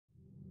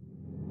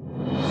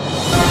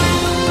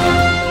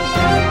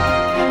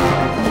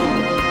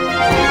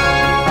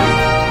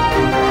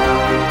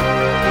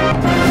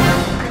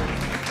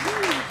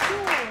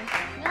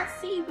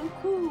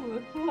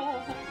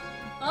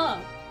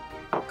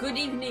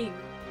evening.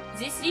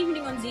 This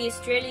evening on the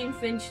Australian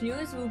French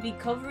News we'll be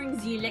covering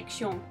the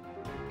election.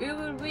 Who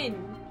will win?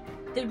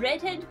 The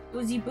redhead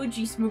or the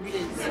budgie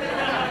smugglers?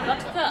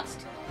 But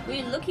first,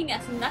 we're looking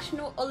at a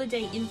national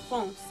holiday in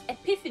France,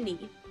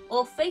 Epiphany,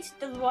 or Fête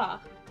de Roi,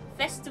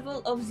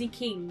 Festival of the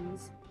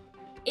Kings.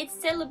 It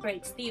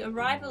celebrates the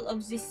arrival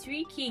of the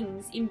three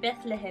kings in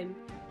Bethlehem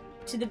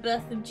to the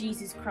birth of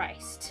Jesus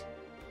Christ.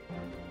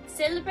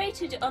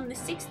 Celebrated on the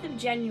 6th of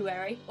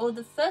January, or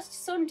the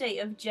first Sunday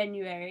of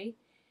January,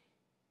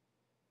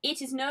 it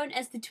is known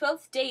as the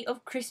 12th day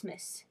of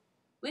Christmas.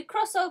 We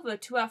cross over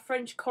to our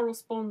French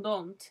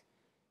correspondent,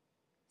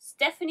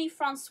 Stephanie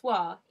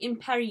Francois, in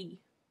Paris.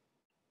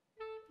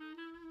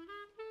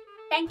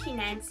 Thank you,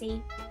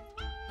 Nancy.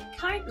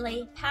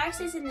 Currently, Paris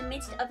is in the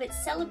midst of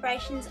its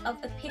celebrations of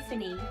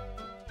Epiphany.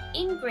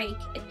 In Greek,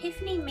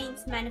 Epiphany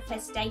means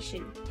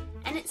manifestation,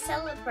 and it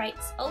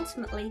celebrates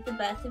ultimately the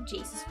birth of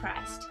Jesus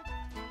Christ.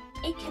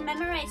 It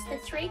commemorates the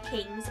three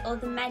kings, or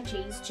the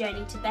Magi's,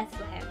 journey to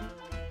Bethlehem.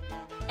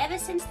 Ever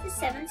since the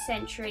 7th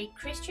century,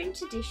 Christian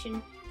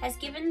tradition has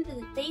given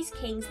these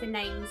kings the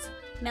names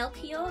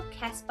Melchior,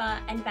 Caspar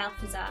and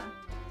Balthazar,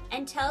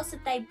 and tells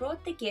that they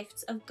brought the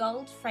gifts of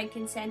gold,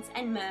 frankincense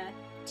and myrrh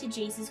to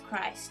Jesus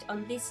Christ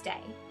on this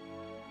day.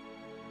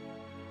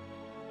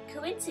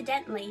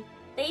 Coincidentally,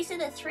 these are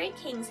the three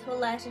kings who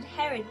alerted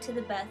Herod to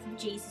the birth of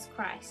Jesus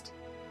Christ.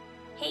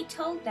 He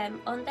told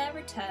them on their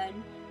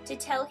return to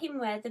tell him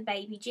where the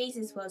baby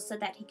Jesus was so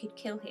that he could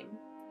kill him.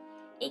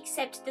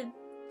 Except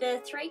the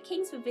three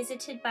kings were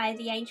visited by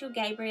the angel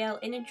Gabriel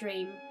in a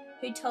dream,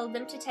 who told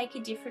them to take a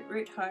different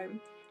route home,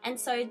 and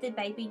so the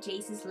baby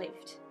Jesus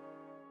lived.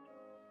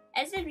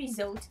 As a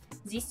result,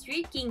 these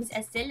three kings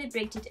are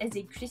celebrated as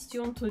a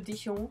Christian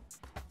tradition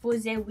for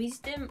their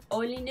wisdom,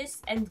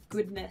 holiness and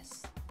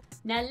goodness.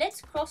 Now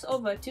let's cross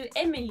over to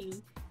Emily,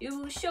 who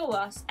will show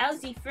us how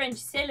the French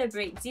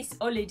celebrate this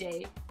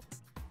holiday.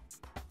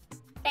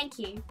 Thank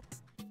you.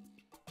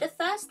 The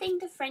first thing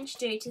the French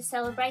do to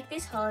celebrate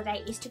this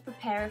holiday is to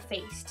prepare a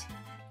feast.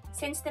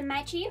 Since the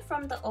Magi are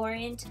from the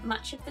Orient,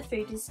 much of the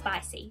food is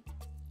spicy.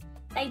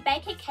 They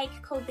bake a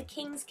cake called the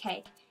King's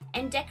Cake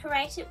and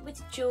decorate it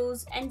with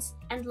jewels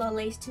and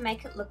lollies to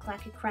make it look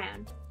like a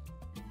crown.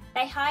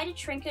 They hide a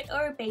trinket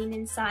or a bean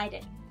inside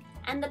it,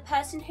 and the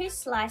person whose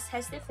slice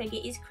has the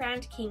figure is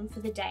crowned king for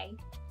the day.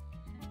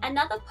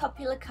 Another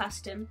popular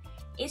custom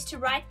is to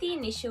write the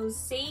initials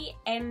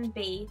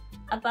CMB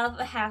above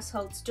a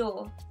household's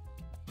door.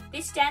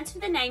 This stands for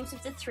the names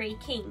of the three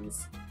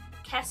kings,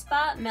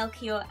 Caspar,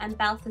 Melchior and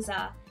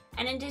Balthazar,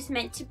 and it is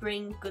meant to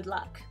bring good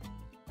luck.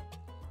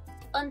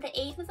 On the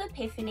eve of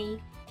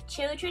Epiphany,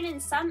 children in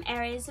some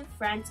areas of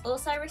France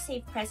also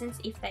receive presents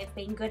if they've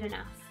been good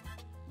enough.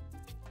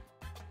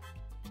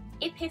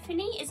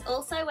 Epiphany is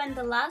also when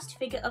the last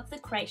figure of the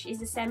crèche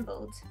is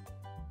assembled.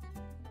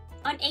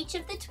 On each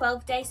of the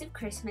 12 days of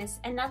Christmas,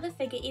 another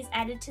figure is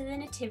added to the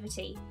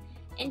Nativity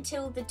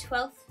until the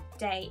 12th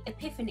day,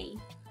 Epiphany,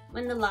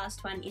 when the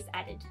last one is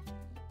added.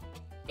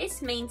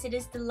 This means it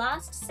is the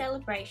last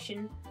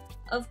celebration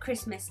of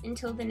Christmas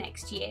until the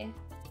next year.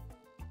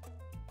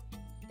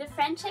 The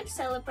French have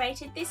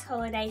celebrated this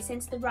holiday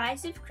since the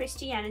rise of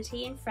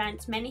Christianity in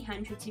France many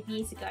hundreds of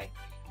years ago,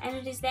 and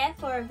it is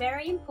therefore a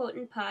very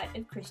important part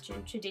of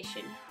Christian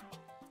tradition.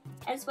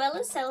 As well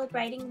as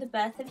celebrating the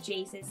birth of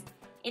Jesus,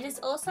 it is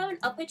also an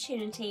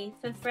opportunity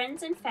for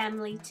friends and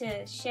family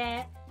to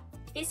share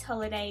this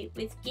holiday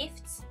with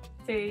gifts,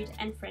 food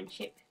and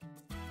friendship.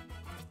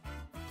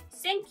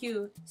 Thank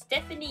you,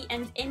 Stephanie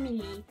and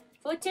Emily,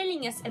 for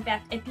telling us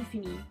about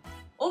Epiphany.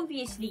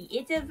 Obviously,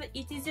 it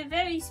is a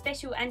very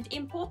special and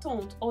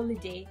important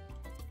holiday,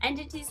 and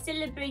it is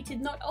celebrated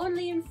not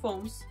only in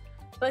France,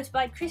 but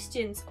by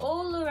Christians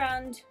all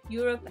around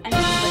Europe and the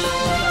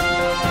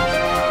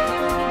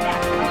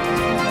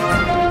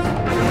West.